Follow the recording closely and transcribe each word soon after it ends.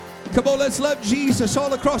Come on, let's love Jesus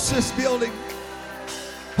all across this building.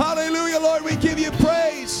 Hallelujah, Lord, we give you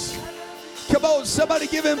praise. Come on, somebody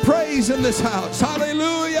give him praise in this house.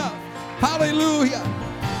 Hallelujah. Hallelujah.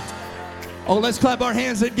 Oh, let's clap our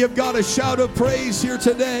hands and give God a shout of praise here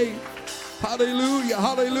today. Hallelujah,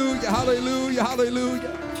 hallelujah, hallelujah,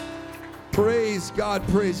 hallelujah. Praise God,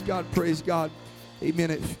 praise God, praise God.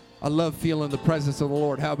 Amen. I love feeling the presence of the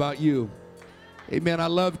Lord. How about you? Amen. I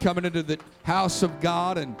love coming into the house of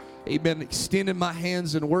God and, amen, extending my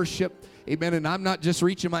hands in worship. Amen. And I'm not just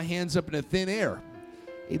reaching my hands up into thin air.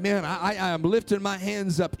 Amen. I am lifting my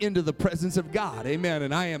hands up into the presence of God. Amen.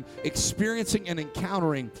 And I am experiencing and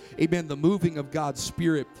encountering, amen, the moving of God's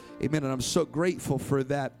Spirit. Amen. And I'm so grateful for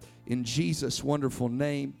that in Jesus' wonderful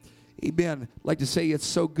name. Amen. I'd like to say it's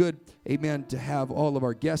so good, amen, to have all of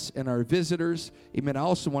our guests and our visitors. Amen. I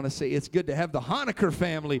also want to say it's good to have the Honaker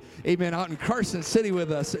family, amen, out in Carson City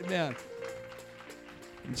with us. Amen.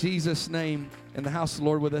 In Jesus' name, in the house of the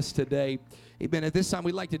Lord with us today. Amen. At this time,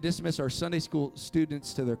 we'd like to dismiss our Sunday school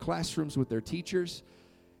students to their classrooms with their teachers.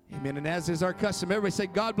 Amen. And as is our custom, everybody say,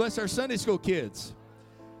 God bless our Sunday school kids.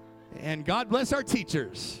 And God bless our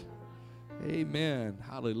teachers. Amen.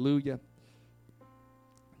 Hallelujah.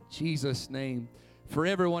 Jesus' name. For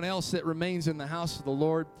everyone else that remains in the house of the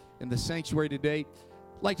Lord in the sanctuary today,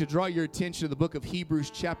 I'd like to draw your attention to the book of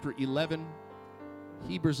Hebrews chapter 11.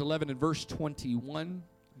 Hebrews 11 and verse 21.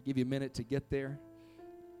 I'll give you a minute to get there.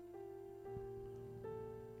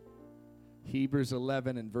 Hebrews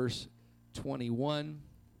 11 and verse 21.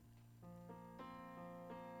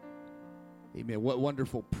 Amen. What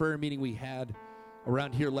wonderful prayer meeting we had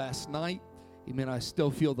around here last night. Amen. I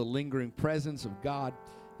still feel the lingering presence of God.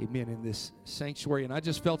 Amen. In this sanctuary. And I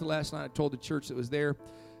just felt it last night. I told the church that was there.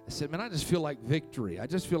 I said, man, I just feel like victory. I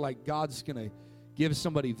just feel like God's going to give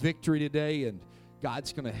somebody victory today. And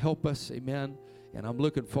God's going to help us. Amen. And I'm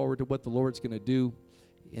looking forward to what the Lord's going to do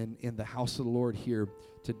in the house of the Lord here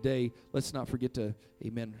today. Let's not forget to,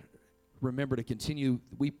 amen, remember to continue.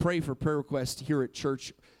 We pray for prayer requests here at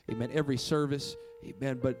church. Amen. Every service.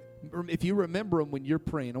 Amen. But if you remember them when you're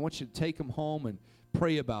praying, I want you to take them home and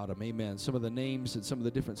pray about them. Amen. Some of the names and some of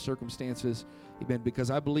the different circumstances. Amen. Because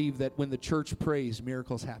I believe that when the church prays,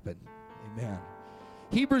 miracles happen. Amen.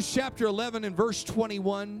 Hebrews chapter 11 and verse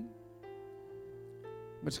 21.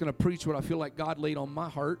 I'm just going to preach what I feel like God laid on my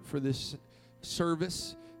heart for this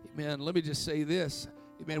service. Amen. Let me just say this.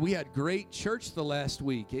 Amen. We had great church the last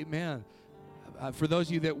week. Amen. For those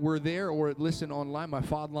of you that were there or listen online, my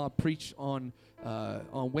father-in-law preached on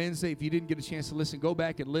Wednesday. If you didn't get a chance to listen, go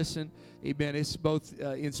back and listen. Amen. It's both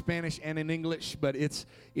in Spanish and in English, but it's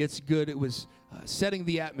good. It was setting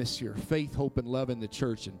the atmosphere, faith, hope, and love in the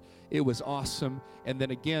church, and it was awesome. And then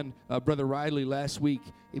again, Brother Riley last week,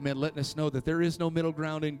 amen, letting us know that there is no middle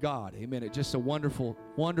ground in God. Amen. It's just a wonderful,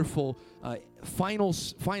 wonderful final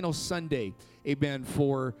Sunday, amen,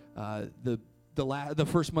 for the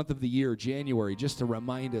first month of the year, January, just to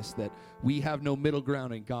remind us that we have no middle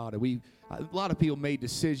ground in God. And a lot of people made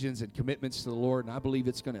decisions and commitments to the Lord, and I believe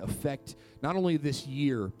it's going to affect not only this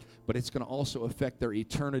year, but it's going to also affect their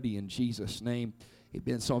eternity in Jesus' name.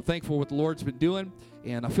 Amen. So I'm thankful for what the Lord's been doing,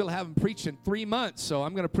 and I feel I haven't preached in 3 months, so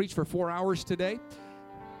I'm going to preach for 4 hours today.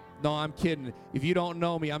 No, I'm kidding. If you don't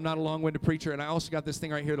know me, I'm not a long-winded preacher, and I also got this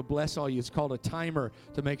thing right here to bless all you. It's called a timer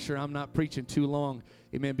to make sure I'm not preaching too long.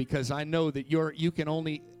 Amen. Because I know that you can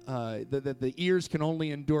only the ears can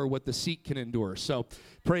only endure what the seat can endure. So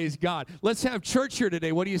praise God. Let's have church here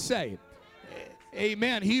today. What do you say?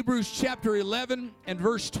 Amen. Hebrews chapter 11 and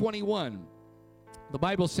verse 21. The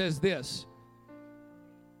Bible says this.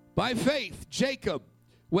 By faith, Jacob,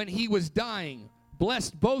 when he was dying,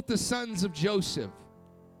 blessed both the sons of Joseph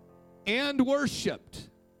and worshipped,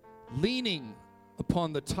 leaning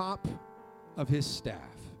upon the top of his staff.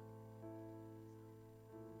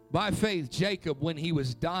 By faith, Jacob, when he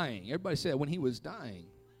was dying, everybody say when he was dying,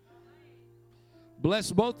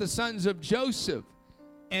 blessed both the sons of Joseph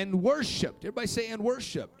and worshipped. Everybody say and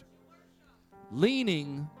worshipped,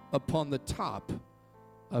 leaning upon the top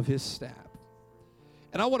of his staff.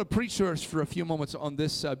 And I want to preach to us for a few moments on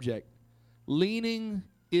this subject. Leaning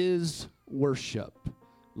is worship.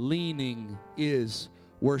 Leaning is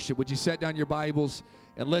worship. Would you set down your Bibles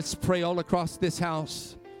and let's pray all across this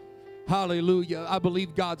house. Hallelujah. I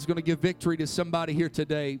believe God's going to give victory to somebody here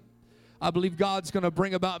today. I believe God's going to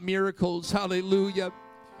bring about miracles. Hallelujah.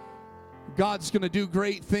 God's going to do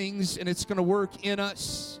great things, and it's going to work in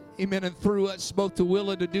us, amen, and through us, both to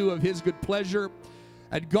will and to do of his good pleasure.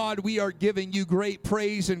 And God, we are giving you great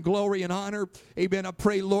praise and glory and honor. Amen. I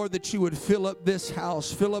pray, Lord, that you would fill up this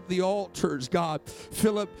house, fill up the altars, God.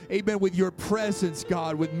 Fill up, amen, with your presence,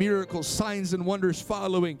 God, with miracles, signs, and wonders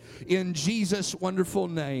following in Jesus' wonderful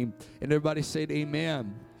name. And everybody said,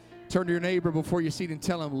 amen. Turn to your neighbor before you seat and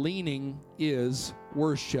tell him, leaning is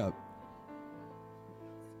worship.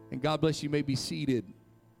 And God bless you. You may be seated.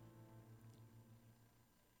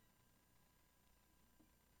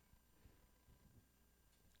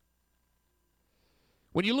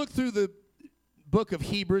 When you look through the book of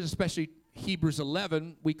Hebrews, especially Hebrews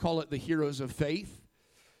 11, we call it the heroes of faith,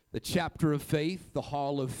 the chapter of faith, the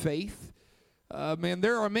hall of faith. Man,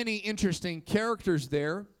 there are many interesting characters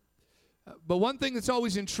there. But one thing that's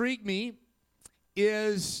always intrigued me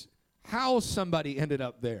is how somebody ended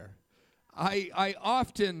up there. I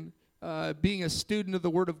often, being a student of the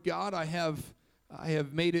Word of God, I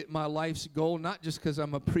have made it my life's goal, not just because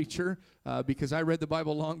I'm a preacher, because I read the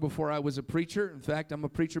Bible long before I was a preacher. In fact, I'm a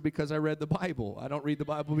preacher because I read the Bible. I don't read the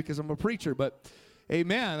Bible because I'm a preacher, but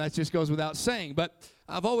amen, that just goes without saying. But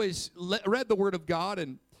I've always read the Word of God,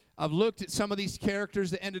 and I've looked at some of these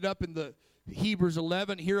characters that ended up in the Hebrews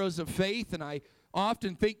 11, heroes of faith, and I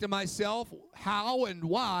often think to myself, how and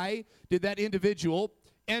why did that individual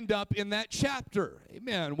end up in that chapter?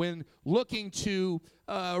 Amen. When looking to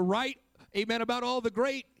write, amen, about all the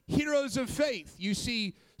great heroes of faith, you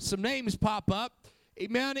see some names pop up,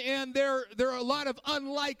 amen, and there are a lot of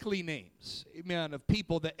unlikely names, amen, of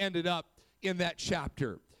people that ended up in that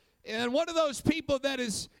chapter. And one of those people that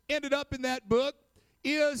has ended up in that book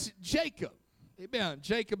is Jacob. Amen.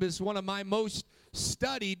 Jacob is one of my most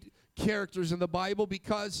studied characters in the Bible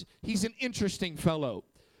because he's an interesting fellow.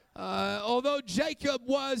 Although Jacob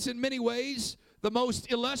was in many ways the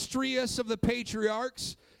most illustrious of the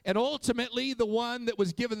patriarchs, and ultimately the one that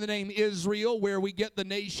was given the name Israel, where we get the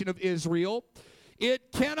nation of Israel,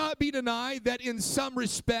 it cannot be denied that in some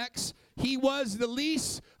respects he was the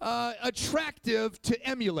least attractive to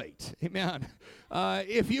emulate. Amen.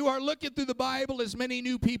 If you are looking through the Bible, as many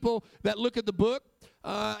new people that look at the book,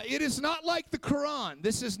 it is not like the Quran.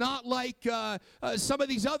 This is not like some of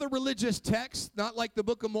these other religious texts, not like the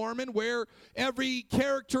Book of Mormon, where every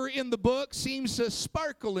character in the book seems to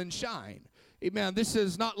sparkle and shine. Amen. This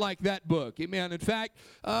is not like that book. Amen. In fact,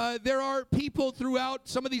 there are people throughout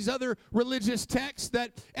some of these other religious texts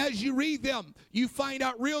that as you read them, you find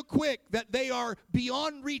out real quick that they are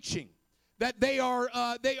beyond reaching, that they are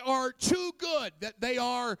too good, that they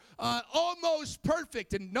are almost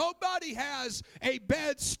perfect, and nobody has a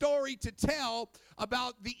bad story to tell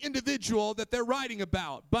about the individual that they're writing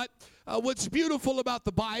about. But what's beautiful about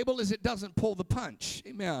the Bible is it doesn't pull the punch.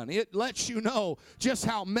 Amen. It lets you know just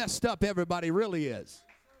how messed up everybody really is.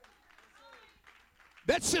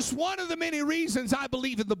 That's just one of the many reasons I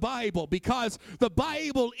believe in the Bible, because the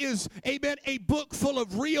Bible is, amen, a book full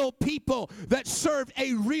of real people that serve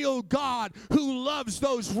a real God who loves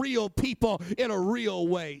those real people in a real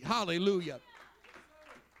way. Hallelujah.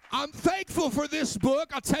 I'm thankful for this book.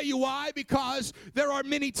 I'll tell you why. Because there are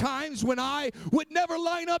many times when I would never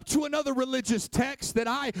line up to another religious text, that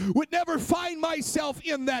I would never find myself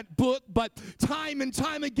in that book. But time and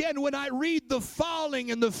time again, when I read the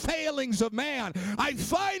falling and the failings of man, I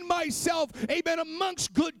find myself, amen,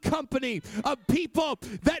 amongst good company of people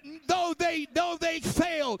that though they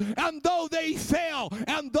failed, and though they fell,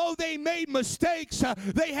 and though they made mistakes,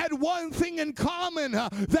 they had one thing in common.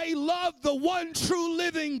 They loved the one true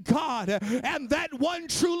living God, and that one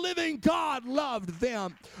true living God loved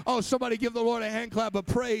them. Oh, somebody give the Lord a hand clap of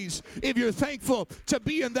praise if you're thankful to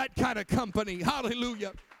be in that kind of company.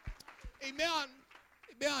 Hallelujah. Amen.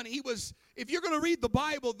 Amen. If you're going to read the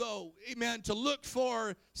Bible, though, amen, to look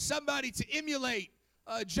for somebody to emulate,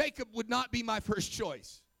 Jacob would not be my first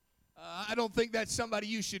choice. I don't think that's somebody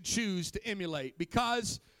you should choose to emulate,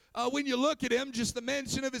 because when you look at him, just the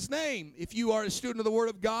mention of his name, if you are a student of the Word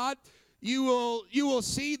of God, you will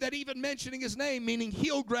see that even mentioning his name, meaning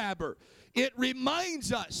heel grabber, it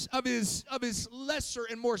reminds us of his lesser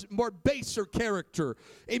and more baser character.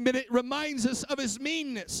 Amen. It reminds us of his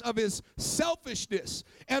meanness, of his selfishness,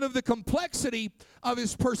 and of the complexity of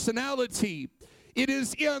his personality. It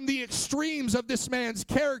is in the extremes of this man's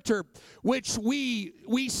character which we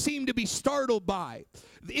seem to be startled by.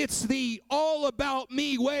 it's the all about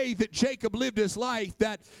me way that Jacob lived his life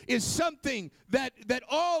that is something that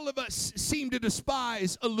all of us seem to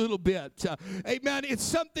despise a little bit. Amen. It's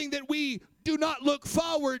something that we do not look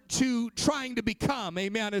forward to trying to become.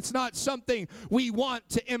 Amen. It's not something we want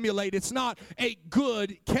to emulate. It's not a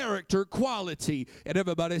good character quality. And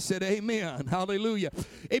everybody said amen. Hallelujah.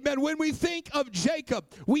 Amen. When we think of Jacob,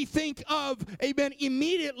 we think of, amen,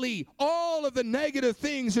 immediately all of the negative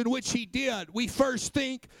things in which he did. We first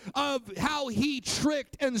think of how he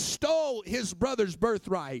tricked and stole his brother's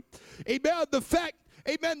birthright. Amen. The fact,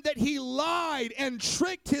 amen, that he lied and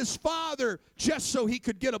tricked his father just so he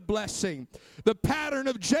could get a blessing. The pattern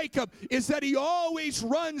of Jacob is that he always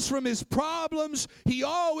runs from his problems, he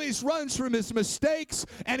always runs from his mistakes,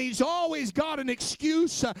 and he's always got an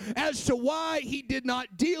excuse as to why he did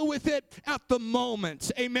not deal with it at the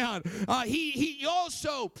moment. Amen. He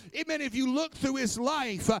also, amen, if you look through his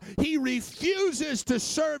life, he refuses to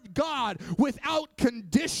serve God without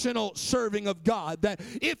conditional serving of God. That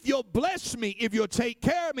if you'll bless me, if you'll take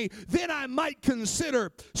care of me, then I might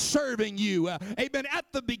consider serving you. Amen.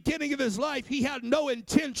 At the beginning of his life, he had no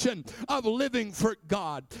intention of living for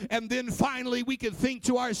God. And then finally, we can think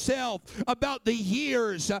to ourselves about the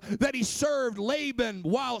years that he served Laban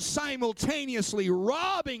while simultaneously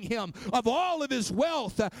robbing him of all of his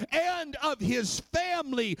wealth and of his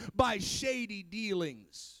family by shady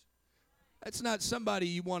dealings. That's not somebody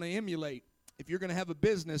you want to emulate. If you're going to have a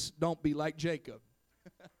business, don't be like Jacob.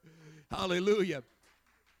 Hallelujah.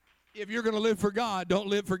 If you're going to live for God, don't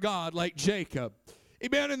live for God like Jacob.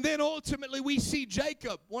 Amen. And then ultimately we see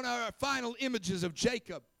Jacob, one of our final images of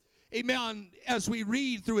Jacob. Amen. As we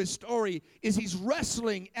read through his story, is he's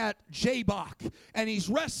wrestling at Jabbok, and he's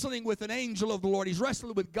wrestling with an angel of the Lord. He's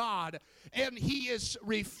wrestling with God, and he is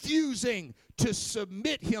refusing to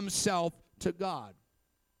submit himself to God.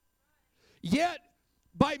 Yet,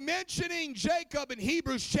 by mentioning Jacob in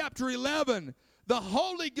Hebrews chapter 11, the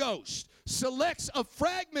Holy Ghost selects a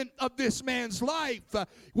fragment of this man's life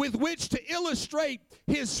with which to illustrate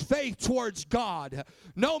his faith towards God.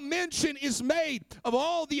 No mention is made of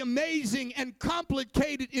all the amazing and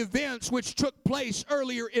complicated events which took place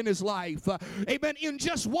earlier in his life. Amen. In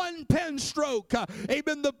just one pen stroke,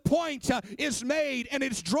 amen, the point is made, and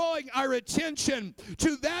it's drawing our attention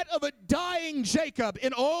to that of a dying Jacob,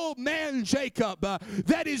 an old man Jacob,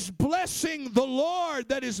 that is blessing the Lord,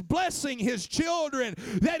 that is blessing his children,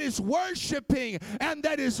 that is worshiping, and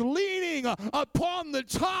that is leaning upon the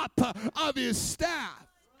top of his staff.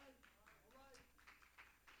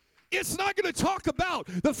 It's not going to talk about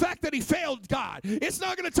the fact that he failed God. It's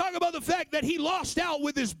not going to talk about the fact that he lost out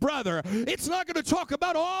with his brother. It's not going to talk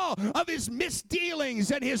about all of his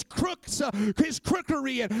misdealings and his crooks, his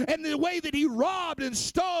crookery, and the way that he robbed and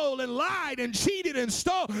stole and lied and cheated and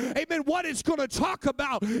stole. Amen. What it's going to talk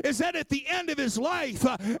about is that at the end of his life,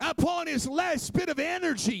 upon his last bit of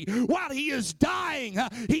energy, while he is dying,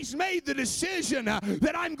 he's made the decision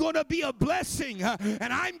that I'm going to be a blessing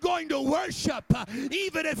and I'm going to worship,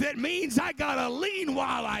 even if it means I gotta lean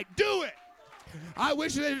while I do it. I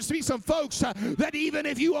wish there'd be some folks that even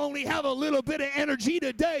if you only have a little bit of energy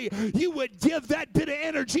today, you would give that bit of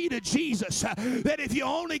energy to Jesus. That if you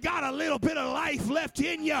only got a little bit of life left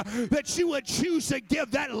in you, that you would choose to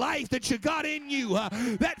give that life that you got in you,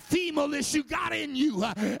 that femaleness you got in you,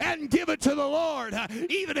 and give it to the Lord,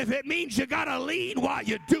 even if it means you gotta lean while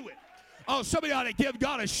you do it. Oh, somebody ought to give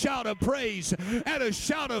God a shout of praise and a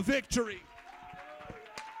shout of victory.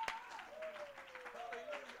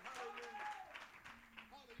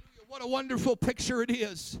 What a wonderful picture it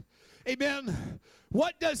is. Amen.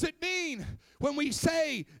 What does it mean when we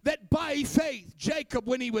say that by faith, Jacob,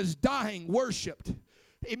 when he was dying, worshiped?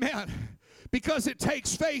 Amen. Because it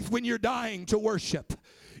takes faith when you're dying to worship.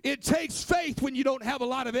 It takes faith when you don't have a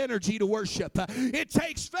lot of energy to worship. It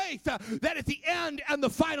takes faith that at the end and the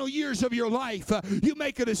final years of your life, you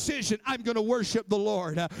make a decision, I'm going to worship the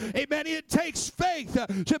Lord. Amen. It takes faith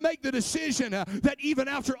to make the decision that even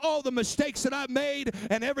after all the mistakes that I've made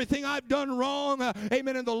and everything I've done wrong,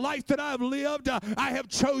 amen, in the life that I've lived, I have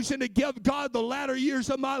chosen to give God the latter years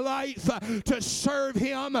of my life to serve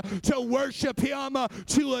Him, to worship Him,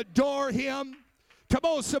 to adore Him. Come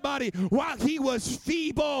on, somebody. While he was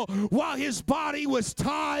feeble, while his body was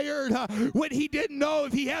tired, when he didn't know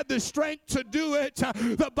if he had the strength to do it,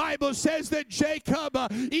 the Bible says that Jacob,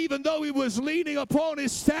 even though he was leaning upon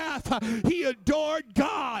his staff, he adored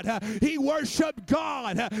God. He worshiped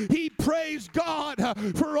God. He praised God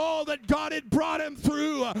for all that God had brought him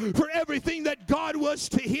through, for everything that God was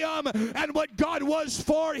to him and what God was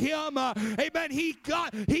for him. Amen. He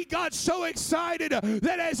got so excited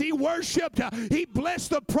that as he worshiped, he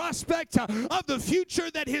blessed the prospect of the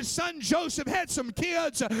future, that his son Joseph had some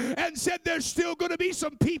kids and said there's still going to be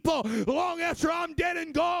some people long after I'm dead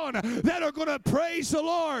and gone that are going to praise the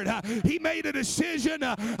Lord. He made a decision.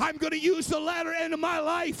 I'm going to use the latter end of my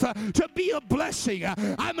life to be a blessing.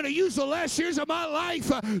 I'm going to use the last years of my life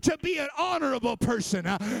to be an honorable person.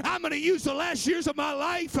 I'm going to use the last years of my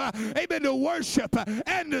life, amen, to worship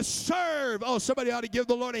and to serve. Oh, somebody ought to give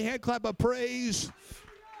the Lord a hand clap of praise.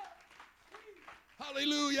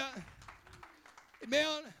 Hallelujah.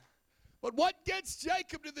 Amen. But what gets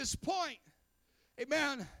Jacob to this point,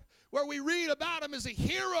 amen, where we read about him as a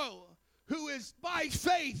hero who is by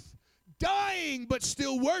faith dying but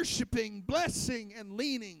still worshiping, blessing, and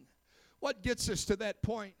leaning. What gets us to that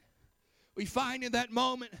point? We find in that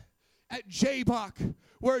moment at Jabbok,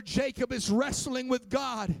 where Jacob is wrestling with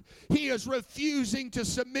God. He is refusing to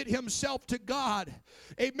submit himself to God.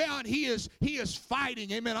 Amen. He is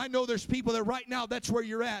fighting. Amen. I know there's people that right now, that's where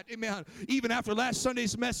you're at. Amen. Even after last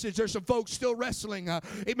Sunday's message, there's some folks still wrestling.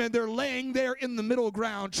 Amen. They're laying there in the middle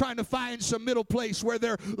ground, trying to find some middle place where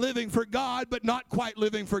they're living for God, but not quite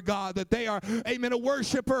living for God. That they are, amen, a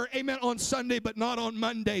worshiper, amen, on Sunday, but not on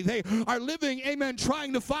Monday. They are living, amen,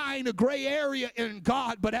 trying to find a gray area in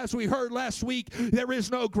God. But as we heard last week, there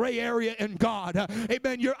is no gray area in God.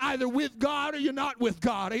 Amen. You're either with God or you're not with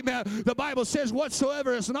God. Amen. The Bible says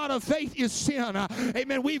whatsoever is not of faith is sin.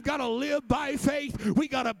 Amen. We've got to live by faith. We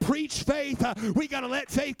got to preach faith. We got to let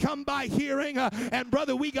faith come by hearing. And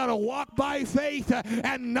brother, we got to walk by faith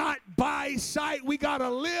and not by sight. We got to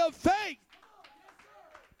live faith.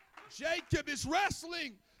 Jacob is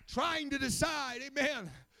wrestling, trying to decide,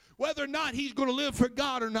 amen, whether or not he's going to live for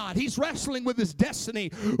God or not. He's wrestling with his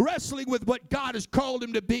destiny, wrestling with what God has called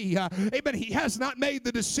him to be. Amen. He has not made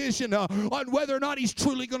the decision on whether or not he's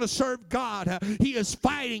truly going to serve God. He is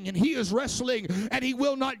fighting and he is wrestling, and he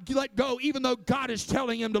will not let go, even though God is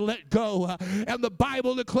telling him to let go. And the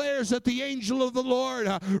Bible declares that the angel of the Lord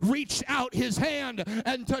reached out his hand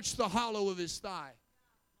and touched the hollow of his thigh.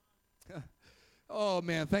 Oh,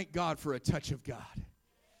 man, thank God for a touch of God.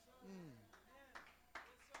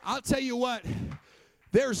 I'll tell you what,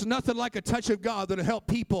 there's nothing like a touch of God that'll help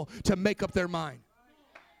people to make up their mind.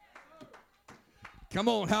 Come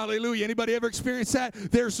on, hallelujah. Anybody ever experienced that?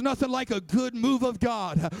 There's nothing like a good move of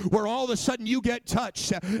God where all of a sudden you get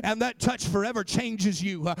touched and that touch forever changes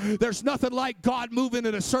you. There's nothing like God moving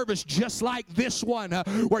in a service just like this one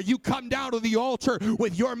where you come down to the altar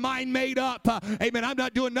with your mind made up. Amen. I'm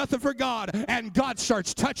not doing nothing for God. And God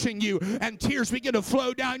starts touching you and tears begin to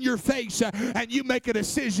flow down your face and you make a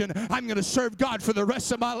decision. I'm going to serve God for the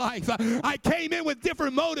rest of my life. I came in with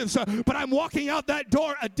different motives, but I'm walking out that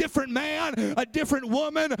door a different man, a different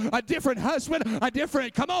woman, a different husband, a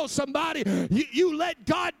different, come on somebody, you let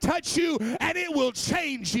God touch you and it will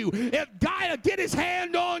change you. If God will get his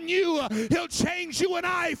hand on you, he'll change you and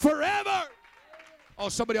I forever. Oh,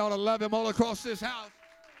 somebody ought to love him all across this house.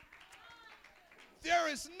 There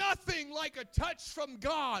is nothing like a touch from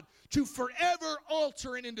God to forever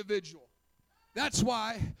alter an individual. That's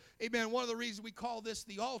why, amen, one of the reasons we call this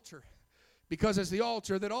the altar. Because it's the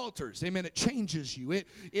altar that alters. Amen. It changes you.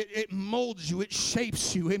 It molds you. It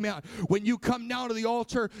shapes you. Amen. When you come down to the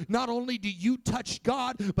altar, not only do you touch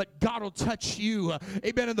God, but God will touch you.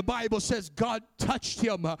 Amen. And the Bible says God touched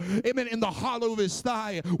him. Amen. In the hollow of his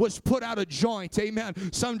thigh was put out a joint.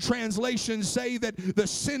 Amen. Some translations say that the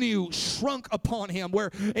sinew shrunk upon him,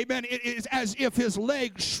 where, amen, it is as if his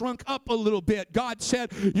leg shrunk up a little bit. God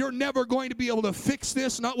said, you're never going to be able to fix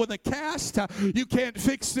this, not with a cast. You can't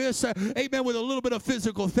fix this. Amen. With a little bit of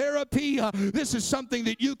physical therapy. This is something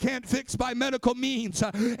that you can't fix by medical means.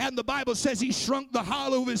 And the Bible says he shrunk the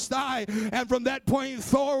hollow of his thigh. And from that point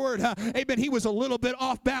forward, amen, he was a little bit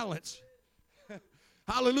off balance.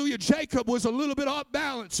 Hallelujah. Jacob was a little bit off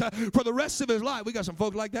balance for the rest of his life. We got some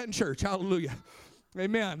folks like that in church. Hallelujah.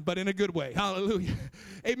 Amen, but in a good way. Hallelujah.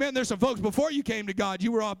 Amen. There's some folks before you came to God,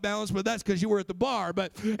 you were off balance, but that's because you were at the bar.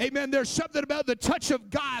 But amen, there's something about the touch of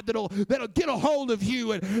God that'll get a hold of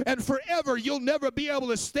you, and forever you'll never be able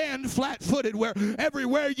to stand flat-footed, where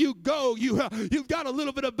everywhere you go, you've got a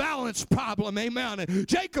little bit of balance problem. Amen. And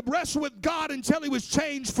Jacob wrestled with God until he was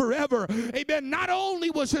changed forever. Amen. Not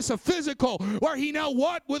only was this a physical, where he now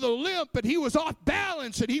walked with a limp and he was off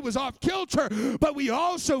balance and he was off kilter, but we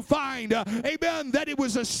also find, amen, that that it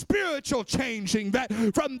was a spiritual changing, that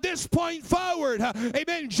from this point forward,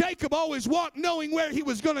 amen, Jacob always walked knowing where he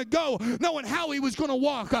was going to go, knowing how he was going to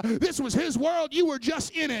walk. This was his world. You were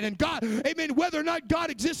just in it. And God, amen, whether or not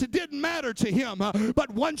God existed didn't matter to him.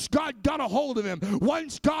 But once God got a hold of him,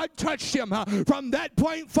 once God touched him, from that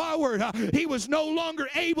point forward, he was no longer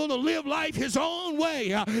able to live life his own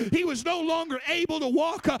way. He was no longer able to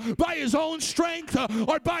walk by his own strength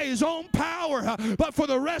or by his own power. But for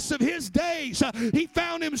the rest of his days, he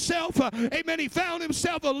found himself, amen, he found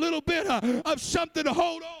himself a little bit of something to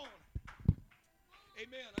hold on.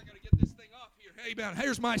 Amen. I got to get this thing off here. Amen.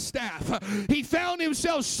 Here's my staff. He found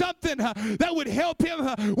himself something that would help him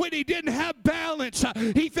when he didn't have balance.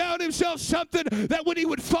 He found himself something that when he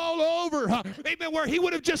would fall over, amen, where he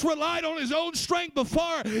would have just relied on his own strength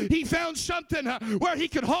before, he found something where he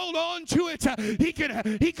could hold on to it. He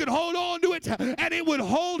could hold on to it, and it would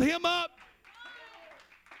hold him up.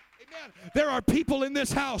 There are people in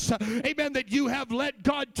this house, amen, that you have let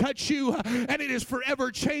God touch you, and it has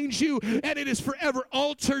forever changed you, and it has forever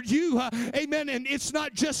altered you, amen. And it's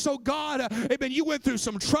not just so God, amen, you went through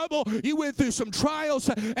some trouble, you went through some trials,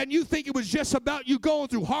 and you think it was just about you going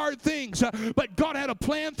through hard things, but God had a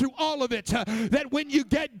plan through all of it, that when you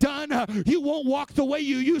get done, you won't walk the way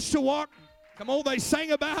you used to walk. Come on, they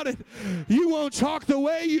sang about it. You won't talk the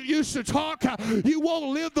way you used to talk. You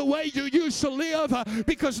won't live the way you used to live,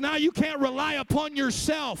 because now you can't rely upon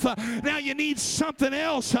yourself. Now you need something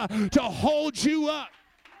else to hold you up.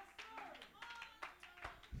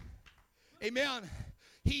 Amen.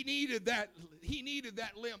 He needed that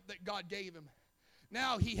limp that God gave him.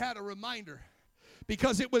 Now he had a reminder,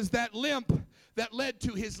 because it was that limp that led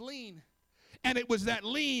to his lean, and it was that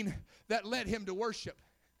lean that led him to worship.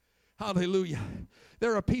 Hallelujah.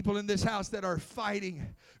 There are people in this house that are fighting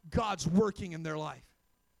God's working in their life.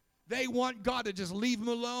 They want God to just leave them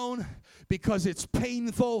alone because it's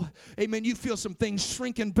painful. Amen. You feel some things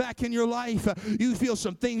shrinking back in your life. You feel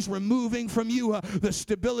some things removing from you. The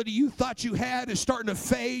stability you thought you had is starting to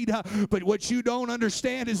fade. But what you don't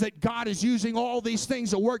understand is that God is using all these things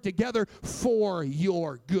to work together for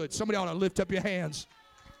your good. Somebody ought to lift up your hands.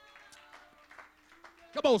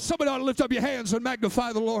 Come on, somebody ought to lift up your hands and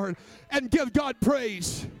magnify the Lord and give God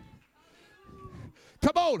praise.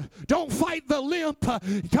 Come on, don't fight the limp.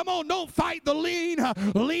 Come on, don't fight the lean.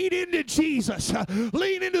 Lean into Jesus.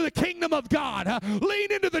 Lean into the kingdom of God.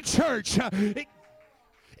 Lean into the church.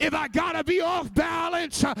 If I got to be off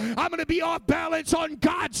balance, I'm going to be off balance on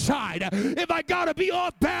God's side. If I got to be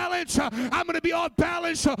off balance, I'm going to be off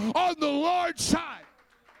balance on the Lord's side.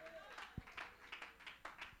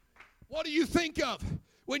 What do you think of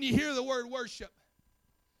when you hear the word worship?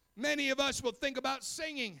 Many of us will think about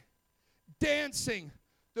singing, dancing,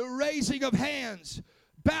 the raising of hands,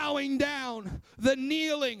 bowing down, the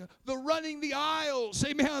kneeling, the running the aisles,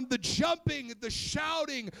 amen, the jumping, the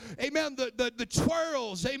shouting, amen, the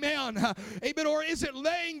twirls, amen, amen, or is it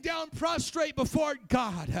laying down prostrate before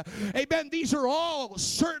God? Amen, these are all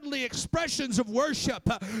certainly expressions of worship.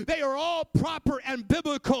 They are all proper and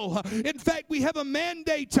biblical. In fact, we have a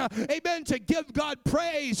mandate, amen, to give God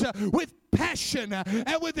praise with passion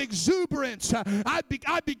and with exuberance. I've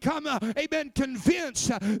become, amen, convinced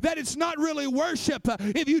that it's not really worship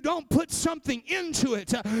if you don't put something into it.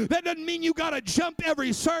 That doesn't mean you got to jump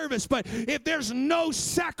every service, but if there's no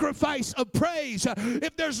sacrifice of praise,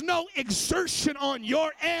 if there's no exertion on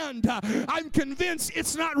your end, I'm convinced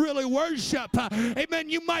it's not really worship. Amen.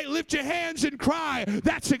 You might lift your hands and cry.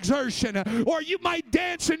 That's exertion. Or you might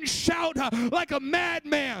dance and shout like a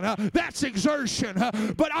madman. That's exertion.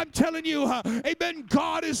 But I'm telling you, amen,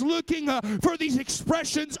 God is looking for these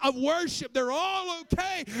expressions of worship. They're all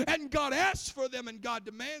okay, and God asks for them, and God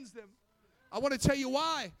demands them. I want to tell you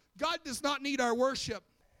why. God does not need our worship,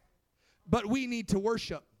 but we need to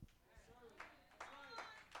worship.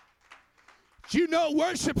 Do you know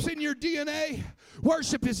worship's in your DNA?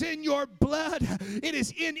 Worship is in your blood. It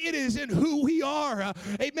is in who we are.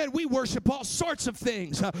 Amen. We worship all sorts of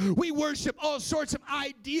things. We worship all sorts of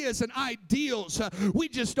ideas and ideals. We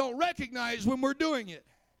just don't recognize when we're doing it.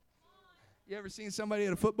 You ever seen somebody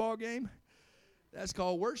at a football game? That's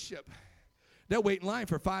called worship. They'll wait in line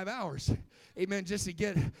for 5 hours. Amen, just to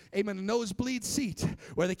get, amen, a nosebleed seat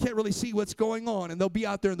where they can't really see what's going on, and they'll be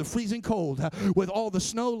out there in the freezing cold with all the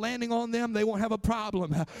snow landing on them. They won't have a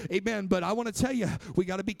problem. Amen, but I want to tell you, we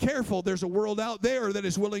got to be careful. There's a world out there that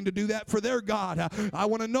is willing to do that for their God. I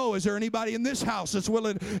want to know, is there anybody in this house that's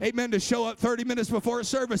willing, amen, to show up 30 minutes before a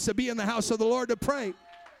service to be in the house of the Lord to pray?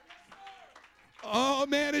 Oh,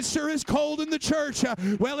 man, it sure is cold in the church.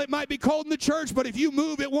 Well, it might be cold in the church, but if you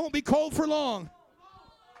move, it won't be cold for long.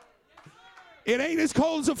 It ain't as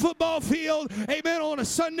cold as a football field, amen, on a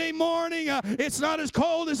Sunday morning. It's not as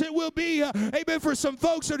cold as it will be, amen, for some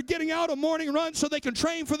folks that are getting out a morning run so they can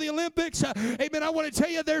train for the Olympics. Amen, I want to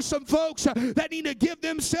tell you there's some folks that need to give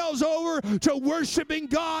themselves over to worshiping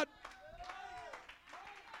God.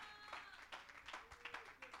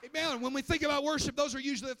 Amen, when we think about worship, those are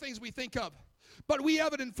usually the things we think of. But we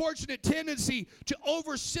have an unfortunate tendency to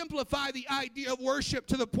oversimplify the idea of worship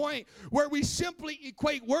to the point where we simply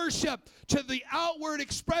equate worship to the outward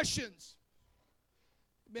expressions.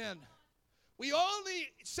 Amen. We only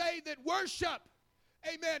say that worship,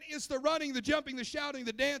 amen, is the running, the jumping, the shouting,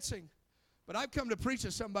 the dancing. But I've come to preach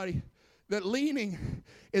to somebody that leaning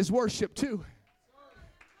is worship too.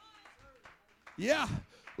 Yeah,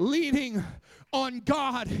 leaning on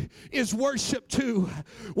God is worship too.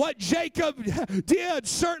 What Jacob did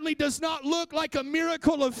certainly does not look like a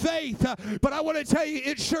miracle of faith, but I want to tell you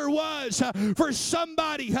it sure was for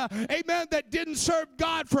somebody, amen, that didn't serve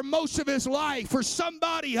God for most of his life, for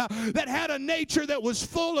somebody that had a nature that was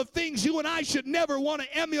full of things you and I should never want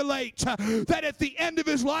to emulate, that at the end of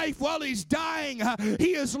his life while he's dying,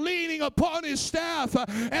 he is leaning upon his staff,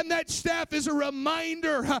 and that staff is a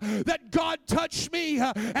reminder that God touched me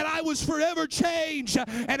and I was forever changed.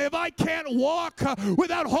 And if I can't walk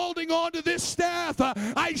without holding on to this staff,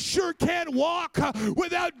 I sure can't walk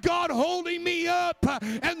without God holding me up.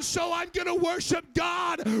 And so I'm going to worship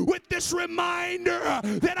God with this reminder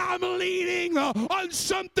that I'm leaning on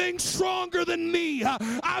something stronger than me.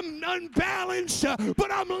 I'm unbalanced,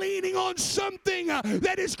 but I'm leaning on something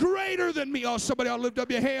that is greater than me. Oh, somebody ought to lift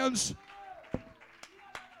up your hands.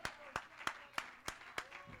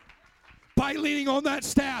 By leaning on that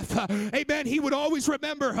staff, amen, he would always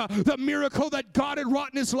remember the miracle that God had wrought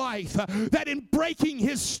in his life, that in breaking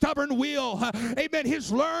his stubborn will, amen,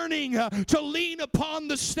 his learning to lean upon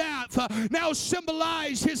the staff now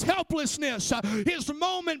symbolized his helplessness, his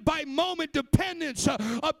moment-by-moment dependence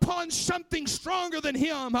upon something stronger than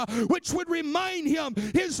him, which would remind him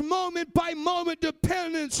his moment-by-moment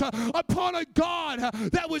dependence upon a God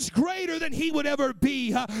that was greater than he would ever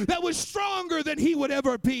be, that was stronger than he would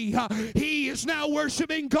ever be. He is now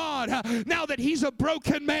worshiping God now that he's a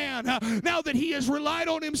broken man, now that he has relied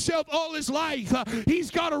on himself all his life. He's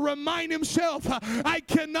got to remind himself, I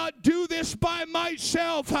cannot do this by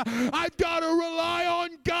myself. I've got to rely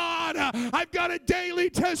on God. I've got a daily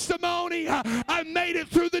testimony. I made it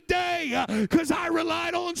through the day because I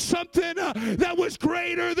relied on something that was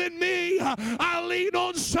greater than me. I leaned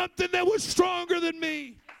on something that was stronger than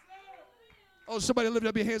me. Oh, somebody lift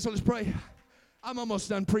up your hands. Let's pray. I'm almost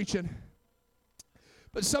done preaching.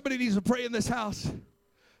 But somebody needs to pray in this house.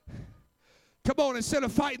 Come on, instead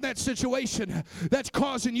of fighting that situation that's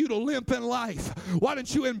causing you to limp in life, why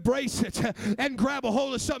don't you embrace it and grab a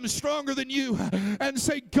hold of something stronger than you and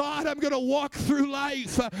say, God, I'm going to walk through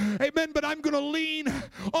life. Amen, but I'm going to lean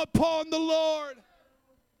upon the Lord.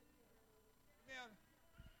 Amen.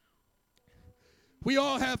 We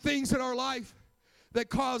all have things in our life that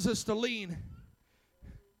cause us to lean.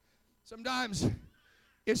 Sometimes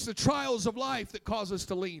it's the trials of life that cause us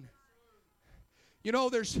to lean. You know,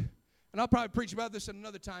 and I'll probably preach about this in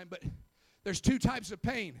another time, but there's two types of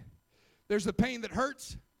pain. There's the pain that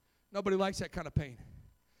hurts. Nobody likes that kind of pain.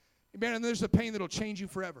 Amen. And there's the pain that'll change you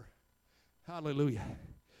forever. Hallelujah.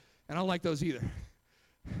 And I don't like those either.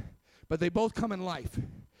 But they both come in life.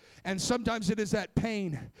 And sometimes it is that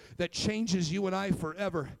pain that changes you and I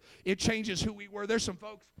forever. It changes who we were. There's some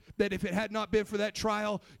folks that if it had not been for that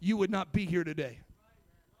trial, you would not be here today.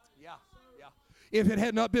 If it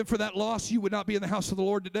had not been for that loss, you would not be in the house of the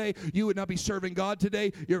Lord today. You would not be serving God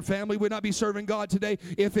today. Your family would not be serving God today.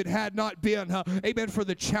 If it had not been, amen, for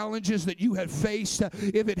the challenges that you had faced,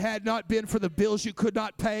 if it had not been for the bills you could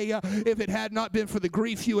not pay, if it had not been for the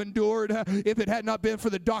grief you endured, if it had not been for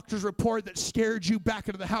the doctor's report that scared you back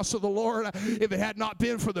into the house of the Lord, if it had not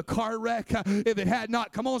been for the car wreck, if it had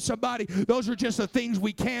not, come on somebody, those are just the things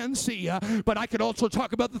we can see. But I could also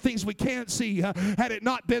talk about the things we can't see. Had it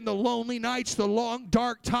not been the lonely nights, the long,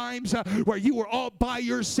 dark times where you were all by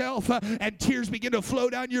yourself and tears begin to flow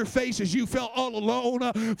down your face as you felt all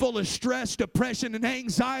alone, full of stress, depression, and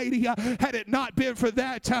anxiety. Had it not been for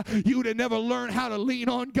that, you would have never learned how to lean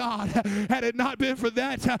on God. Had it not been for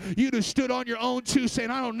that, you'd have stood on your own too, saying,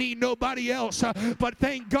 I don't need nobody else. But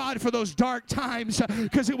thank God for those dark times,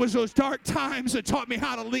 because it was those dark times that taught me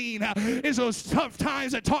how to lean. It's those tough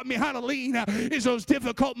times that taught me how to lean. It's those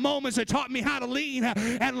difficult moments that taught me how to lean.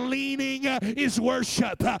 And leaning is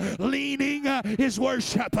worship. Leaning is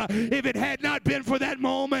worship. If it had not been for that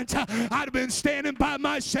moment, I'd have been standing by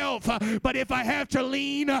myself. But if I have to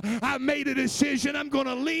lean, I made a decision. I'm going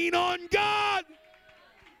to lean on God.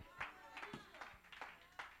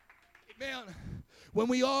 Amen. When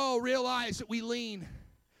we all realize that we lean,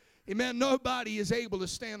 amen, nobody is able to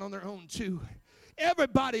stand on their own too.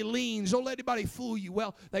 Everybody leans. Don't let anybody fool you.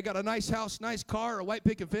 Well, they got a nice house, nice car, a white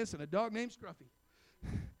picket fence, and a dog named Scruffy.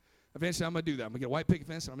 Eventually, I'm going to do that. I'm going to get a white picket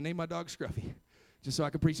fence, and I'm going to name my dog Scruffy, just so I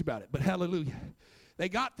can preach about it. But hallelujah. They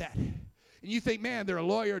got that. And you think, man, they're a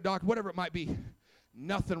lawyer, a doctor, whatever it might be.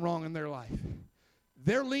 Nothing wrong in their life.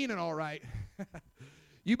 They're leaning all right.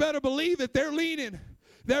 You better believe that they're leaning.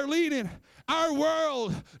 They're leaning. Our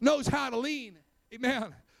world knows how to lean.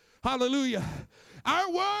 Amen. Hallelujah.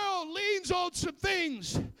 Our world leans on some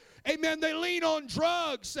things. Amen. They lean on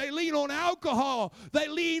drugs. They lean on alcohol. They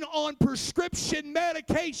lean on prescription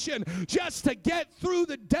medication just to get through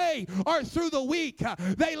the day or through the week.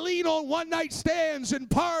 They lean on one-night stands and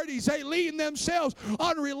parties. They lean themselves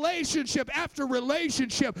on relationship after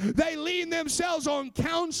relationship. They lean themselves on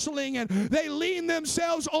counseling, and they lean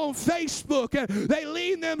themselves on Facebook, and they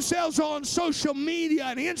lean themselves on social media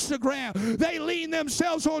and Instagram. They lean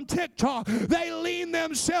themselves on TikTok. They lean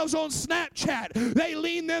themselves on Snapchat. They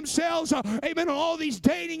lean themselves, amen, on all these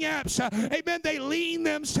dating apps. Amen, they lean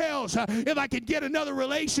themselves. If I can get another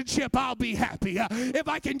relationship, I'll be happy. If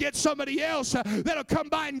I can get somebody else that'll come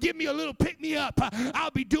by and give me a little pick-me-up,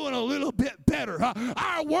 I'll be doing a little bit better.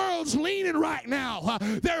 Our world's leaning right now.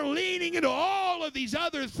 They're leaning into all of these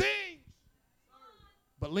other things.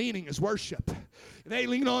 But leaning is worship. They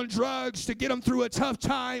lean on drugs to get them through a tough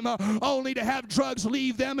time, only to have drugs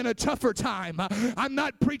leave them in a tougher time. I'm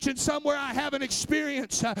not preaching somewhere I haven't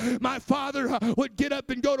experienced. My father would get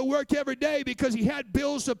up and go to work every day because he had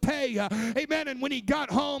bills to pay. Amen. And when he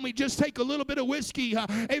got home, he'd just take a little bit of whiskey,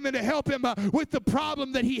 amen, to help him with the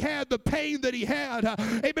problem that he had, the pain that he had.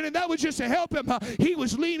 Amen. And that was just to help him. He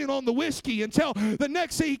was leaning on the whiskey until the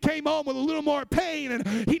next day he came home with a little more pain,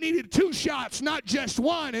 and he needed 2 shots, not just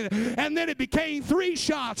 1. And then it became 3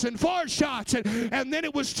 shots and 4 shots, and then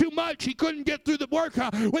it was too much. He couldn't get through the work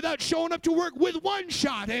without showing up to work with 1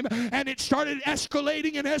 shot. And it started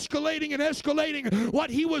escalating and escalating and escalating. What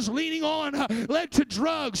he was leaning on led to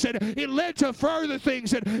drugs, and it led to further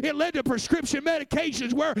things, and it led to prescription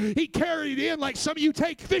medications where he carried in, like some of you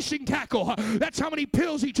take fishing tackle. That's how many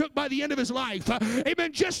pills he took by the end of his life.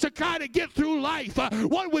 Amen. Just to kind of get through life.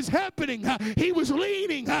 What was happening? He was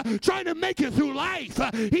leaning, trying to make it through life.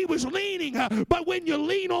 He was leaning, but when you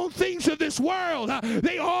lean on things of this world,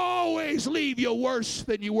 they always leave you worse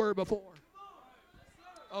than you were before.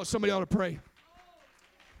 Oh, somebody ought to pray.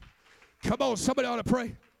 Come on, somebody ought to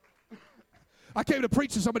pray. I came to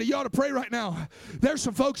preach to somebody. You ought to pray right now. There's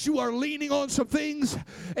some folks, you are leaning on some things.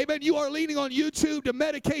 Amen. You are leaning on YouTube to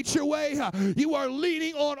medicate your way. You are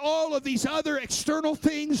leaning on all of these other external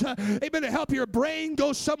things. Amen. To help your brain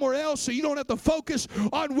go somewhere else so you don't have to focus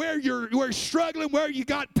on where you're struggling, where you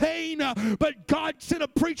got pain. But God sent a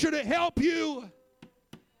preacher to help you.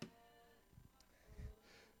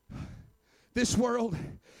 This world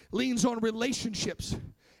leans on relationships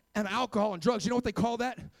and alcohol and drugs. You know what they call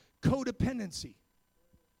that? Codependency.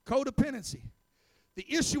 Codependency. The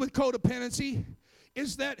issue with codependency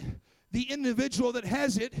is that the individual that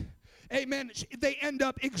has it, amen, they end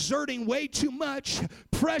up exerting way too much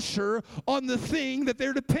pressure on the thing that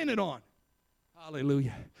they're dependent on.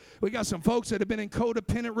 Hallelujah. We got some folks that have been in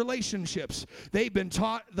codependent relationships. They've been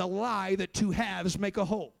taught the lie that 2 halves make a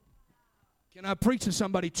whole. Can I preach to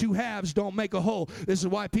somebody? 2 halves don't make a whole. This is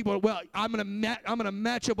why people are, well, I'm gonna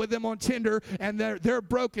match up with them on Tinder, and their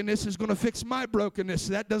brokenness is gonna fix my brokenness.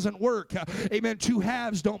 That doesn't work. Amen. 2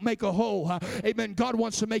 halves don't make a whole. Amen. God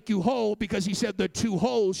wants to make you whole because he said the 2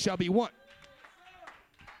 wholes shall be one.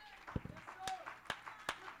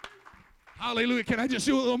 Hallelujah. Can I just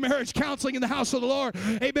do a little marriage counseling in the house of the Lord?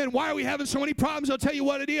 Amen. Why are we having so many problems? I'll tell you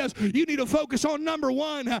what it is. You need to focus on number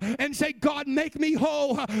 1 and say, God, make me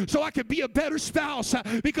whole so I can be a better spouse,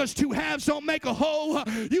 because 2 halves don't make a whole.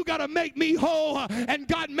 You got to make me whole, and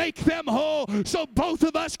God make them whole so both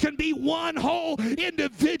of us can be one whole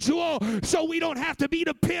individual, so we don't have to be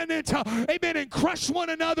dependent, amen, and crush one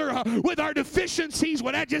another with our deficiencies.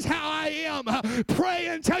 Well, that's just how I am. Pray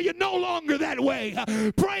until you're no longer that way.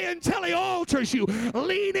 Pray until he alters you.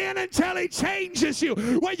 Lean in until he changes you,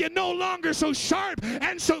 where you're no longer so sharp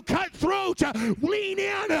and so cutthroat. Lean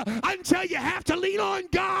in until you have to lean on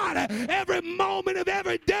God every moment of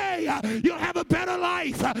every day. You'll have a better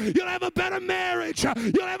life. You'll have a better marriage.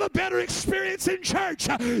 You'll have a better experience in church.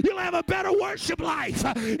 You'll have a better worship life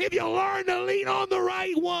if you learn to lean on the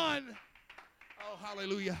right one. Oh,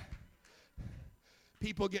 hallelujah.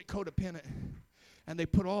 People get codependent, and they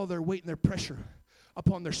put all their weight and their pressure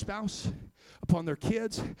upon their spouse, upon their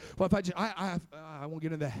kids. Well, if I won't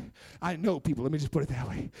get into that. I know people, let me just put it that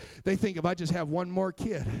way. They think if I just have one more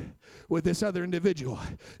kid with this other individual,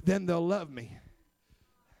 then they'll love me.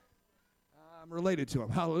 I'm related to them.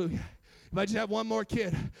 Hallelujah. If I just have one more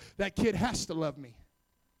kid, that kid has to love me.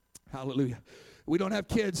 Hallelujah. We don't have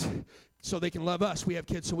kids so they can love us. We have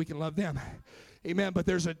kids so we can love them. Amen. But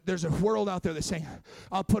there's a world out there that's saying,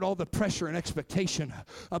 I'll put all the pressure and expectation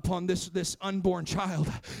upon this unborn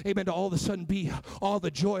child. Amen. To all of a sudden be all the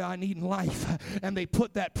joy I need in life. And they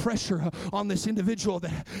put that pressure on this individual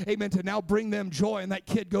that, amen, to now bring them joy. And that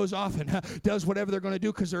kid goes off and does whatever they're going to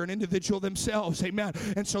do because they're an individual themselves. Amen.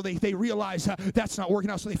 And so they realize that's not working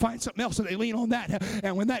out. So they find something else and they lean on that.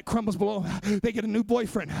 And when that crumbles below, they get a new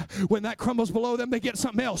boyfriend. When that crumbles below them, they get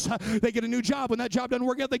something else. They get a new job. When that job doesn't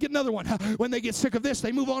work out, they get another one. When they get sick of this,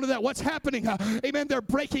 they move on to that. What's happening? Amen. They're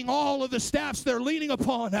breaking all of the staffs they're leaning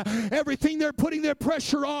upon. Everything they're putting their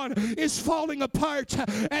pressure on is falling apart,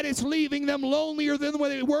 and it's leaving them lonelier than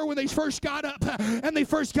they were when they first got up and they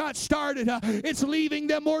first got started. It's leaving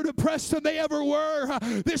them more depressed than they ever were.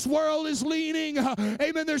 This world is leaning.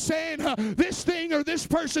 Amen. They're saying this thing or this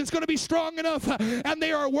person's going to be strong enough, and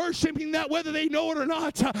they are worshiping that whether they know it or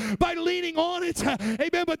not by leaning on it.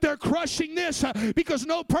 Amen. But they're crushing this because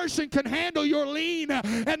no person can handle your lean,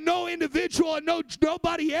 and no individual and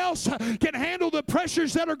nobody else can handle the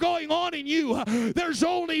pressures that are going on in you. There's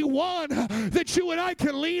only one that you and I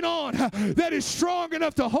can lean on that is strong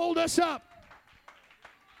enough to hold us up.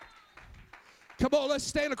 Come on, let's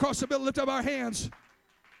stand across the middle, lift up our hands.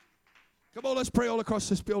 Come on, let's pray all across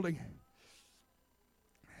this building.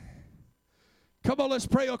 Come on, let's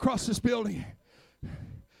pray across this building.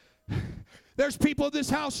 There's people in this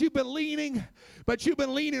house, you've been leaning, but you've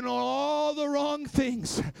been leaning on all the wrong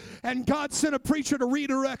things. And God sent a preacher to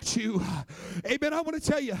redirect you. Amen. I want to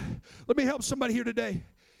tell you, let me help somebody here today.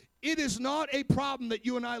 It is not a problem that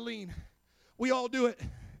you and I lean. We all do it.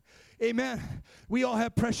 Amen. We all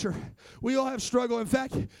have pressure. We all have struggle. In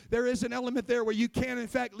fact, there is an element there where you can, in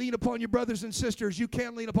fact, lean upon your brothers and sisters. You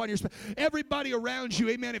can lean upon your spouse. Everybody around you,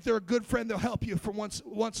 amen, if they're a good friend, they'll help you for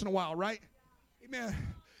once in a while, right? Amen.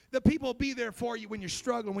 The people will be there for you when you're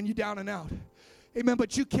struggling, when you're down and out. Amen.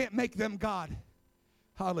 But you can't make them God.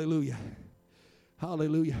 Hallelujah.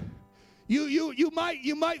 Hallelujah. You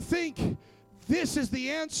might think this is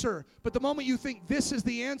the answer, but the moment you think this is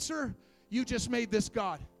the answer, you just made this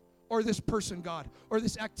God, or this person God, or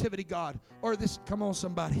this activity God, or this, come on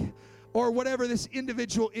somebody, or whatever this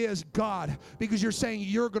individual is, God, because you're saying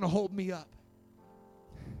you're going to hold me up.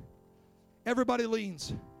 Everybody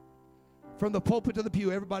leans. From the pulpit to the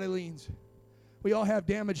pew, everybody leans. We all have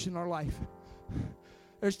damage in our life.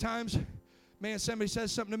 There's times, man, somebody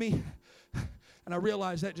says something to me, and I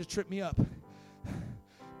realize that just tripped me up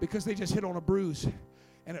because they just hit on a bruise,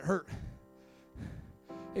 and it hurt.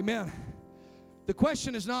 Amen. The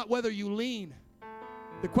question is not whether you lean.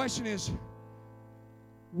 The question is,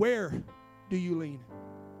 where do you lean?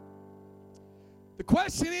 The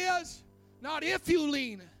question is not if you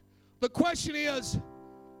lean. The question is,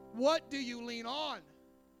 what do you lean on?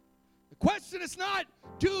 The question is not,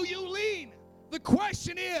 do you lean? The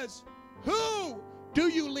question is, who do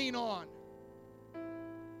you lean on?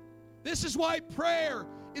 This is why prayer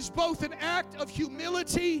is both an act of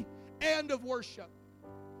humility and of worship.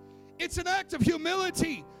 It's an act of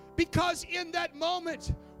humility because in that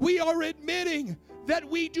moment we are admitting that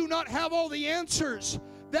we do not have all the answers,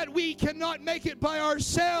 that we cannot make it by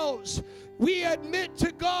ourselves. We admit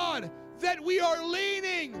to God that we are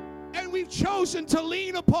leaning, and we've chosen to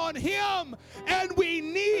lean upon Him, and we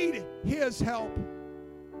need His help.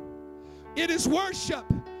 It is worship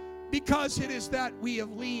because it is that we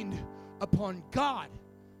have leaned upon God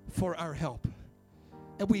for our help,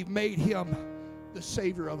 and we've made Him the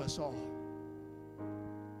Savior of us all.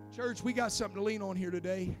 Church, we got something to lean on here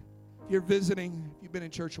today. If you're visiting, if you've been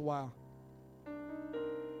in church a while,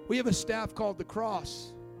 we have a staff called the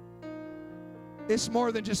cross. It's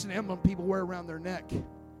more than just an emblem people wear around their neck. I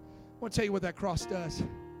want to tell you what that cross does.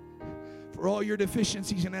 For all your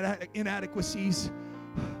deficiencies and inadequacies,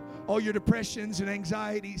 all your depressions and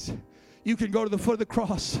anxieties, you can go to the foot of the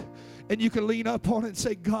cross and you can lean up on it and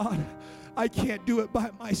say, God, I can't do it by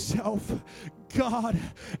myself. God,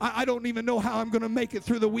 I don't even know how I'm going to make it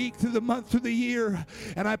through the week, through the month, through the year.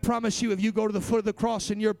 And I promise you, if you go to the foot of the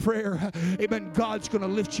cross in your prayer, amen, God's going to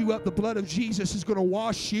lift you up. The blood of Jesus is going to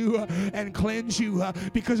wash you and cleanse you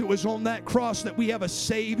because it was on that cross that we have a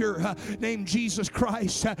Savior named Jesus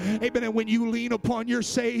Christ. Amen. And when you lean upon your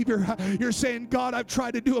Savior, you're saying, God, I've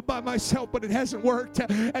tried to do it by myself, but it hasn't worked.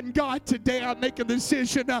 And God, today I'm making a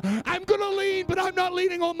decision. I'm going to lean, but I'm not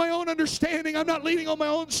leaning on my own understanding. I'm not leaning on my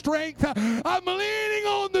own strength. I'm leaning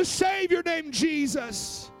on the Savior named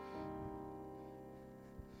Jesus.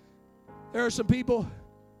 There are some people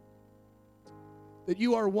that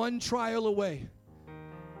you are one trial away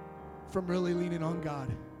from really leaning on God.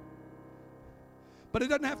 But it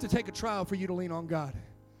doesn't have to take a trial for you to lean on God.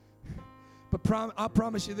 But I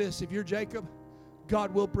promise you this, if you're Jacob,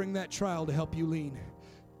 God will bring that trial to help you lean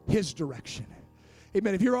His direction.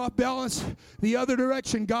 Amen. If you're off balance the other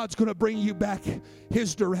direction, God's going to bring you back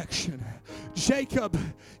His direction. Jacob,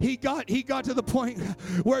 he got to the point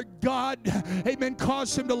where God, amen,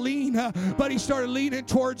 caused him to lean, but he started leaning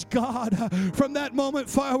towards God. From that moment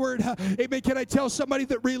forward, amen, can I tell somebody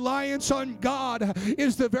that reliance on God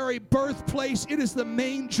is the very birthplace, it is the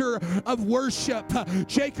manger of worship.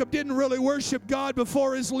 Jacob didn't really worship God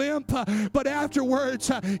before his limp, but afterwards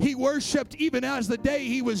he worshiped even as the day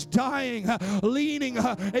he was dying, leaning,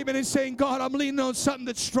 amen, and saying, God, I'm leaning on something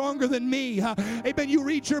that's stronger than me. Amen. You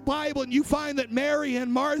read your Bible and you find that Mary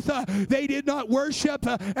and Martha, they did not worship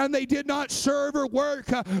and they did not serve or work,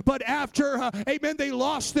 but after, amen, they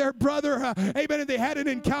lost their brother, amen, and they had an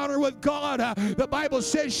encounter with God. The Bible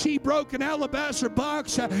says she broke an alabaster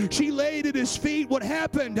box. She laid at His feet. What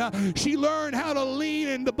happened? She learned how to lean,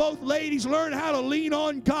 and both ladies learned how to lean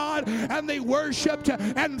on God, and they worshiped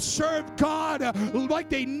and served God like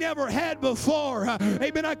they never had before.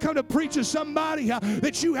 Amen. I come to preach to somebody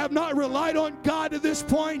that you have not relied on God to this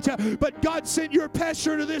point, but God sent your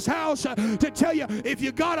pastor to this house to tell you, if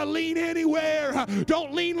you got to lean anywhere,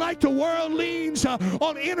 don't lean like the world leans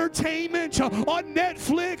on entertainment, on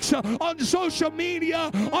Netflix, on social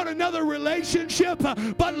media, on another relationship,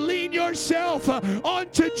 but lean yourself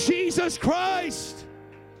onto Jesus Christ.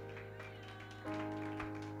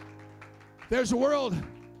 There's a world,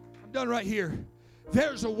 I'm done right here.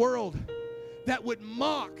 There's a world that would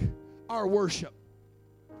mock our worship.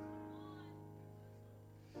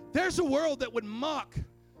 There's a world that would mock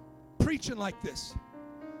preaching like this.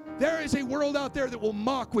 There is a world out there that will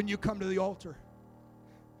mock when you come to the altar.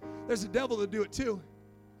 There's a devil that do it too.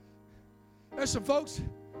 There's some folks, you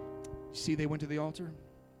see they went to the altar,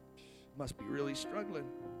 must be really struggling.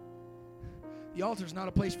 The altar's not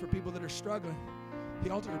a place for people that are struggling. The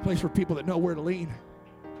altar's a place for people that know where to lean.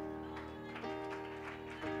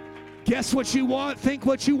 Guess what you want, think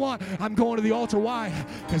what you want. I'm going to the altar. Why?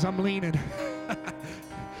 Because I'm leaning.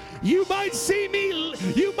 You might see me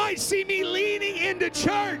leaning into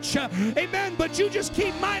church, amen, but you just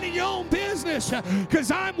keep minding your own business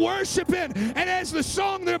because I'm worshiping. And as the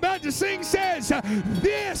song they're about to sing says,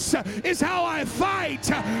 this is how I fight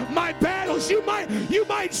my battles. You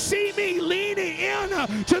might see me leaning in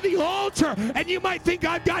to the altar, and you might think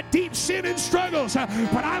I've got deep sin and struggles,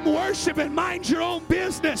 but I'm worshiping. Mind your own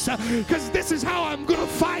business, because this is how I'm going to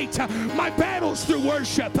fight my battles, through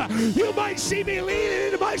worship. You might see me leaning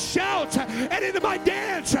into my shout and into my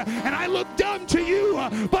dance, and I look dumb to you,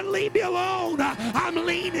 but leave me alone. I'm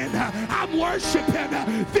leaning, I'm worshiping.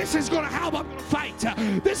 This is how I'm going to fight.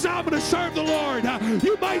 This is how I'm going to serve the Lord.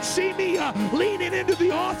 You might see me leaning into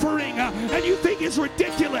the offering, and you think it's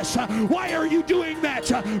ridiculous. Why are you doing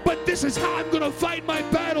that? But this is how I'm going to fight my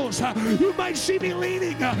battles. You might see me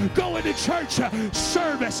leaning, going to church,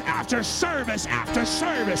 service after service after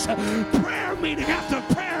service, prayer meeting after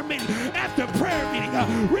prayer meeting after prayer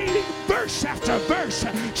meeting, reading verse after verse,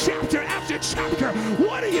 chapter after chapter.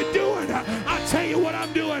 What are you doing? I'll tell you what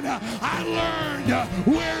I'm doing. I learned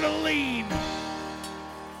where to lean.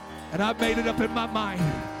 And I've made it up in my mind.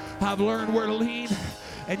 I've learned where to lean.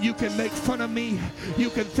 And you can make fun of me. You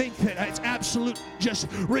can think that it's absolute, just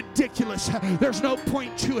ridiculous. There's no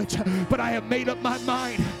point to it. But I have made up my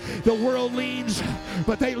mind. The world leans,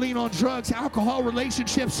 but they lean on drugs, alcohol,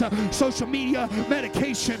 relationships, social media,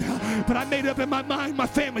 medication. But I made up in my mind, my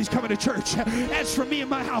family's coming to church. As for me and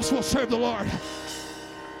my house, we'll serve the Lord.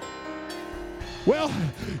 Well,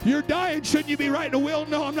 you're dying. Shouldn't you be writing a will?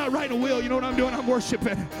 No, I'm not writing a will. You know what I'm doing? I'm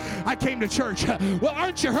worshiping. I came to church. Well,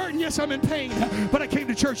 aren't you hurting? Yes, I'm in pain, but I came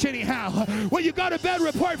to church anyhow. Well, you got a bad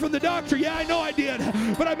report from the doctor. Yeah, I know I did,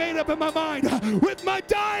 but I made up in my mind, with my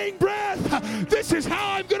dying breath, this is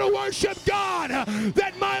how I'm going to worship God,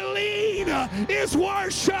 that my lean is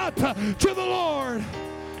worship to the Lord.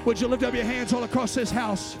 Would you lift up your hands all across this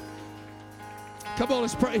house? Come on,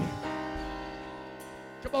 let's pray.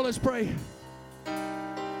 Come on, let's pray.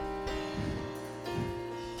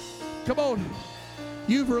 Come on.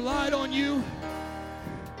 You've relied on you.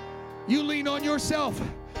 You lean on yourself.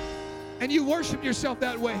 And you worship yourself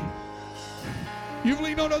that way. You've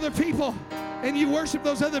leaned on other people. And you worship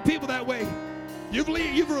those other people that way.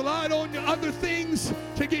 You've relied on other things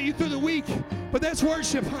to get you through the week. But that's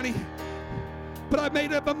worship, honey. But I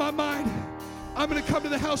made up in my mind, I'm going to come to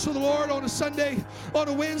the house of the Lord on a Sunday, on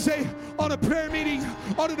a Wednesday, on a prayer meeting,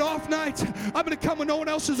 on an off night. I'm going to come when no one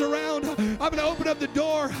else is around. I'm going to open up the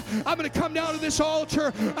door. I'm going to come down to this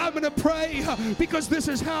altar. I'm going to pray because this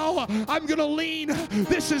is how I'm going to lean.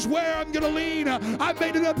 This is where I'm going to lean. I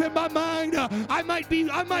made it up in my mind. I might be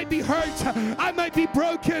hurt. I might be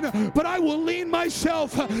broken, but I will lean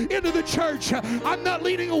myself into the church. I'm not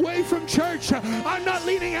leaning away from church. I'm not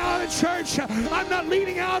leaning out of church. I'm not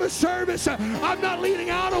leaning out of service. I'm not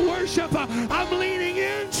leaning out of worship. I'm leaning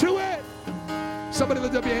into it. Somebody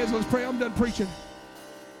lift up your hands. Let's pray. I'm done preaching.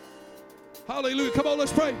 Hallelujah. Come on,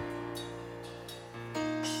 let's pray.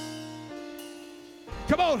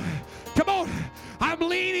 Come on. Come on. I'm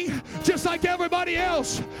leaning just like everybody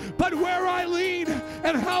else. But where I lean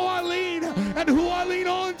and how I lean and who I lean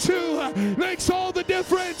on to makes all the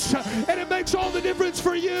difference. And it makes all the difference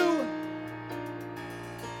for you.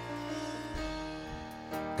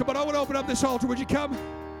 Come on, I want to open up this altar. Would you come?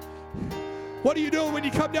 What are you doing when you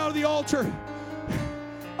come down to the altar?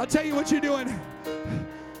 I'll tell you what you're doing.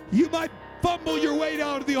 You might fumble your way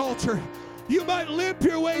down to the altar. You might limp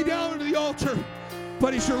your way down to the altar.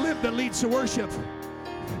 But it's your limp that leads to worship.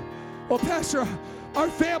 Well, Pastor, our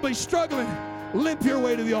family's struggling. Limp your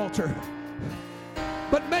way to the altar.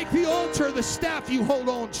 But make the altar the staff you hold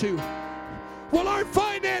on to. Well, our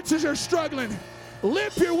finances are struggling.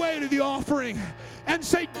 Limp your way to the offering and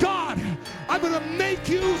say, God, I'm going to make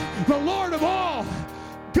you the Lord of all.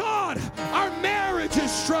 God, our marriage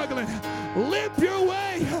is struggling. Limp your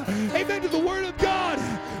way, amen, to the Word of God,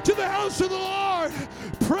 to the house of the Lord.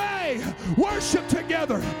 Pray, worship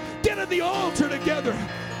together, get at the altar together,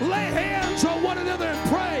 lay hands on one another and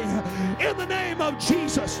pray in the name of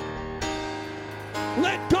Jesus.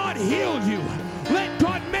 Let God heal you. Let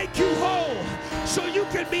God make you whole so you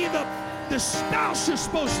can be the spouse you're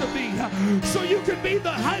supposed to be, so you can be the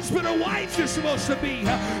husband or wife you're supposed to be,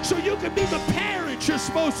 so you can be the parent you're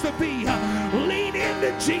supposed to be. Lean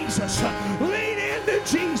into Jesus. Lean into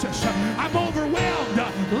Jesus. I'm overwhelmed.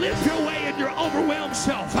 Lift your way in your overwhelmed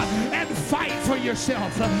self and fight for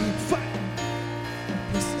yourself. Come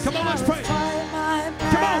on, let's pray.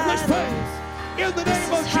 Come on, let's pray. In the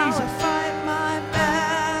name of Jesus.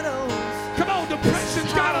 Come on,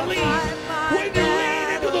 depression's got to leave. When you lean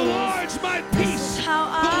into the Lord's my peace, the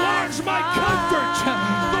Lord's my comfort,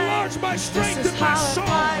 the Lord's my strength and my soul.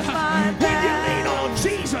 When you lean on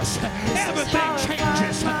Jesus, everything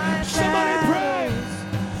changes. Somebody pray.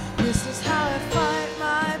 This is how I fight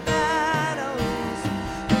my battles.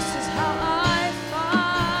 This is how I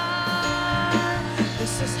fight.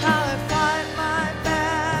 This is how I fight my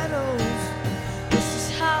battles. This is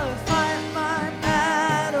how I fight my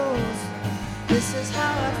battles. This is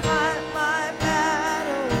how I fight my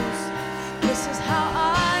battles. This is how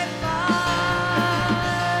I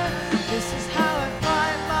fight. This is how I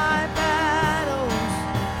fight my battles.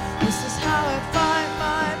 This is how I fight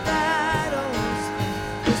my battles.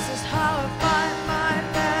 This is how I fight my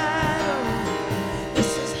battles.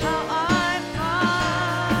 This is how I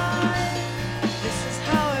fight. This is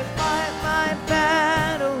how I fight my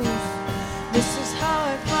battles. This is how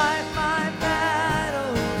I fight my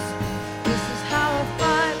battles. This is how I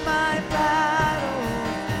fight my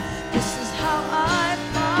battles. This is how I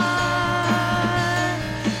fight.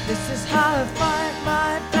 This is how I fight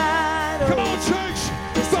my battles. Come on, church.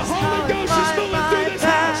 The Holy Ghost is moving through this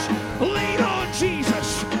house. Lean on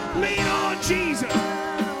Jesus. Lean on Jesus.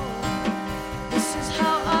 This is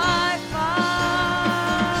how I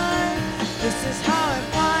fight. This is how I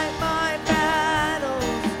fight my battles.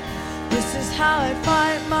 This is how I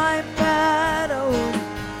fight my battles.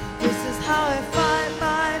 This is how I fight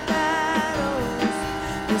my battles.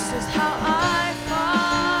 This is how I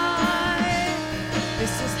fight.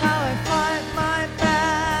 This is how I fight my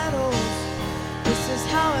battles. This is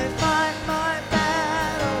how I fight my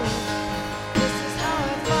battles. This is how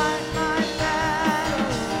I fight my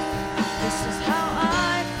battles. This is how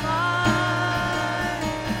I fight.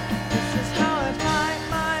 This is how I fight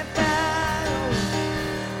my battles.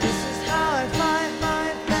 This is how I fight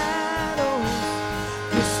my battles.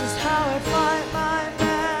 This is how I fight my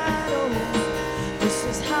battles. This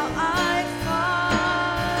is how I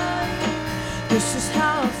fight. This is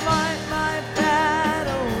how I fight my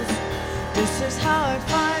battles. This This is how I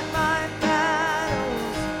fight my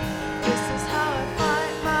battles. This is how I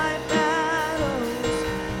fight my battles.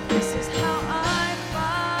 This is how I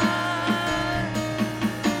fight.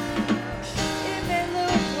 It may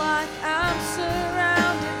look like I'm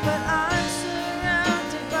surrounded, but I'm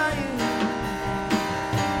surrounded by you.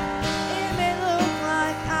 It may look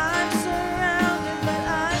like I'm surrounded, but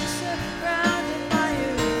I'm surrounded by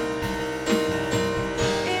you.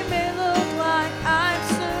 It may look like I'm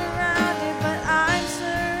surrounded, but I'm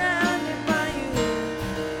surrounded by you.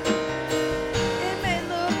 It may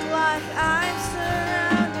look like I'm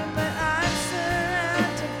surrounded, but I'm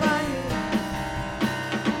surrounded by you.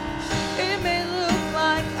 It may look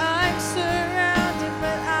like I'm surrounded,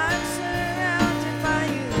 but I'm surrounded by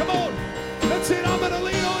you. Come on. That's it. I'm going to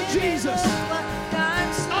lean on Jesus.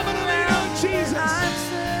 I'm gonna lean on Jesus. I'm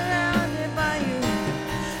surrounded by you.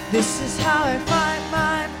 This is how I fight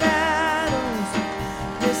my battles.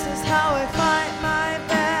 This is how I fight my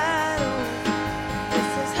battles.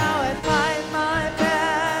 This is how I fight my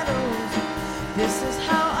battles. This is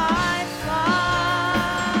how I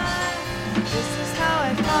fight. This is how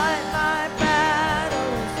I fight my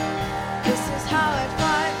battles. This is how I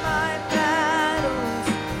fight my battles.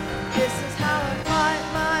 This is how I fight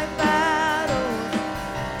my battles.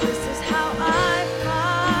 This is how I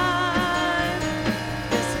fight.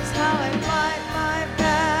 This is how I fight my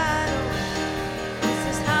battles. This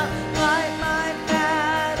is how I fight my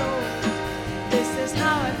battles. This is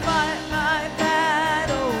how I fight my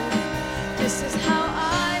battles. This is how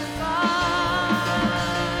I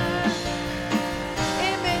fight.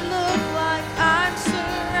 It may look like I'm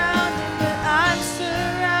surrounded, but I'm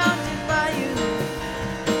surrounded by you.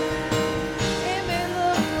 It may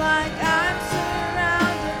look like I'm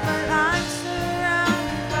surrounded, but I'm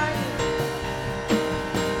surrounded by you.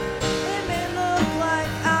 It may look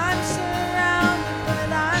like I'm surrounded, but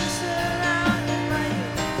I'm surrounded by you.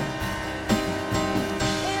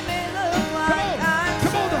 It may look like I'm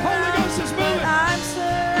Come on, the Holy Ghost is surrounded, but moving. I'm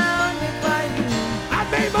surrounded by you. I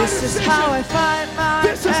made my This is decision. how I fight my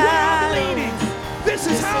This is where I'm battles. leaning. This is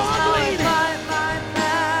This how is I'm how